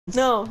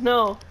No,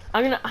 no.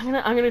 I'm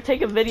gonna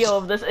take a video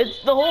of this.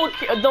 It's the whole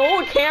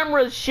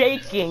camera's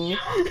shaking. You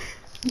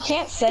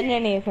can't send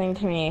anything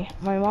to me.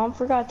 My mom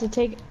forgot to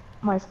take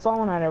my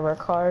phone out of her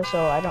car,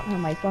 so I don't have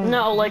my phone.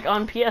 No, like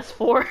on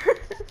PS4.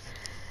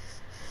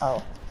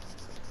 Oh.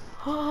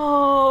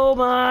 Oh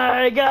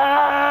my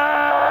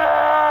gosh!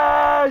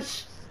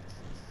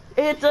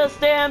 It's a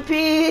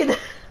stampede!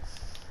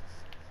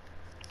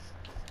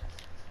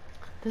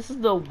 This is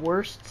the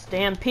worst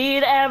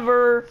stampede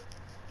ever!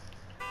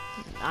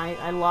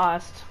 I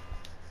lost.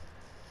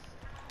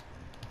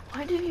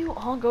 Why do you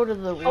all go to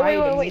the right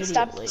Wait,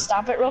 immediately?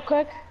 stop it real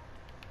quick.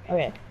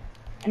 Okay.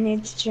 I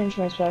need to change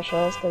my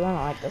specialist because I don't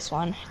like this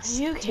one.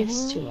 You It takes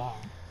kidding too me? long.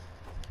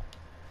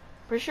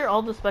 Pretty sure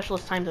all the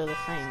specialist times are the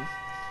same.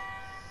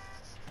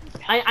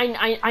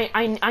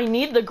 I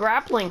need the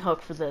grappling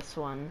hook for this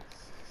one.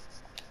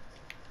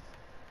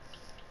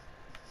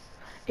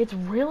 It's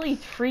really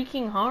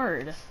freaking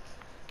hard.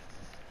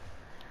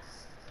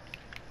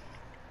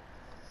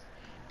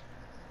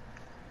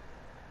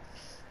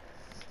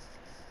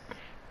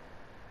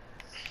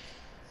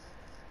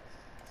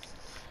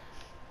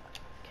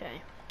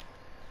 Okay.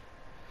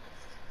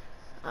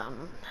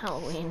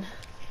 Halloween.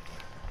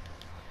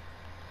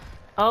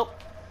 Oh.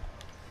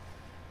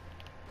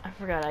 I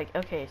forgot,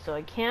 okay, so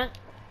I can't...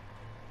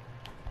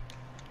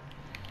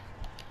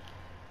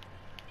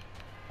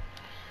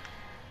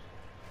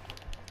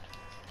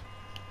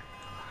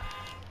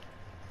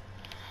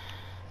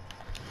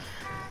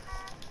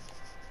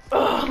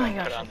 Oh my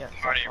gosh, Put on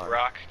Party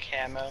Rock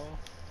camo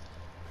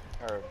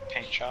or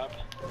paint job.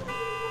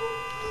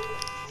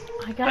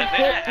 I got They hit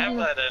didn't have in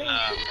the that in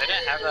face. they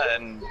didn't have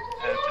that in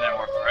Infinite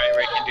Warfare, right?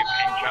 Where you can do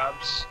paint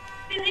jobs.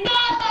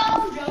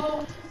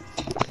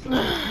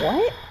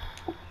 What?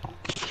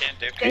 You can't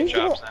do paint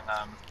jobs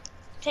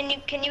in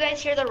Can you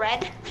guys hear the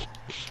red?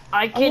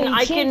 I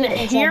can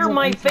hear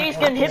my face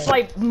getting hit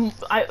by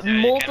a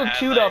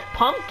multitude of custom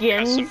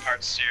pumpkins.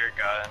 parts to your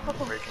gun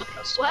where you can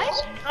customize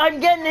What? them. I'm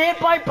getting hit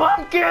by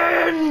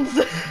pumpkins.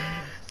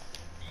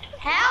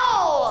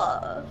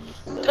 How?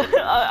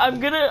 I'm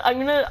gonna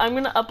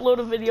upload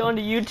a video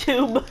onto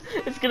YouTube.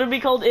 It's gonna be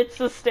called "It's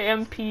a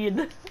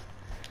Stampede."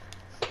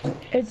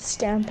 It's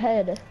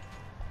Stampede.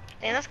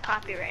 Damn, that's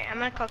copyright. I'm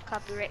gonna call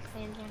copyright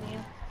claims on you.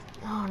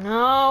 Oh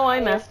no, I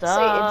messed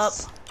up.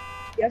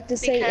 You have to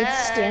say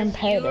it's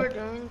Stampede. You were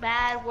doing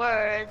bad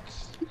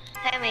words.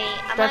 Tammy,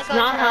 That's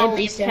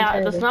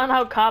not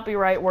how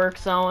copyright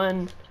works,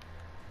 Owen.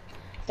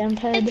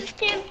 Stampede. It's a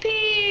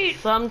stampede.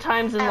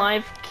 Sometimes in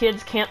life,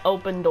 kids can't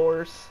open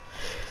doors.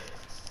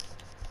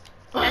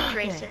 That's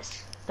Okay.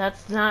 racist.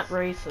 That's not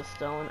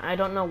racist, Owen. I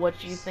don't know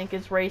what you think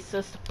is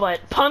racist, but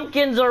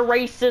pumpkins are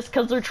racist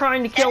because they're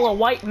trying to kill a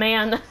white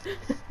man.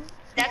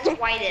 That's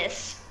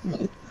whitest.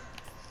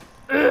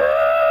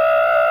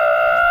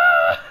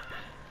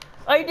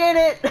 I did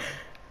it!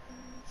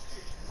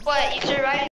 What? You should write